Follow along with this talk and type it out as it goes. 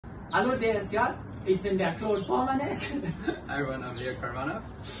Hallo DSJ, ich bin der Claude Formanek. Hi everyone, I'm Leonidas Karamanof.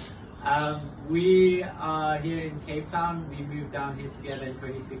 We are here in Cape Town. We moved down here together in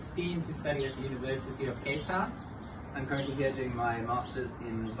 2016 to study at the University of Cape Town. I'm currently here doing my Masters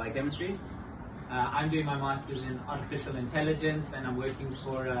in Biochemistry. I'm doing my Masters in Artificial Intelligence, and I'm working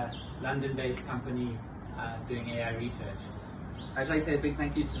for a London-based company doing AI research. I'd like to say a big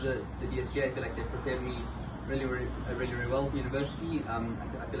thank you to the DSG. I feel like they prepared me really well for university.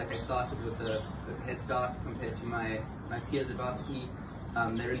 I feel like I started with a head start compared to my peers at varsity.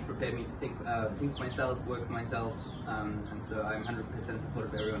 They really prepared me to think for myself, work for myself, and so I'm 100%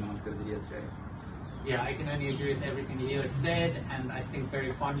 supportive of everyone who wants to go to the DSJ. Yeah, I can only agree with everything Leo said, and I think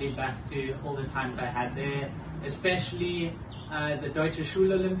very fondly back to all the times I had there, especially the Deutsche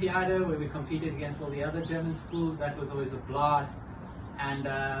Schulolympiade, where we competed against all the other German schools. That was always a blast. And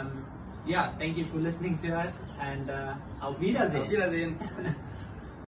yeah, thank you for listening to us, and auf Wiedersehen. Auf Wiedersehen.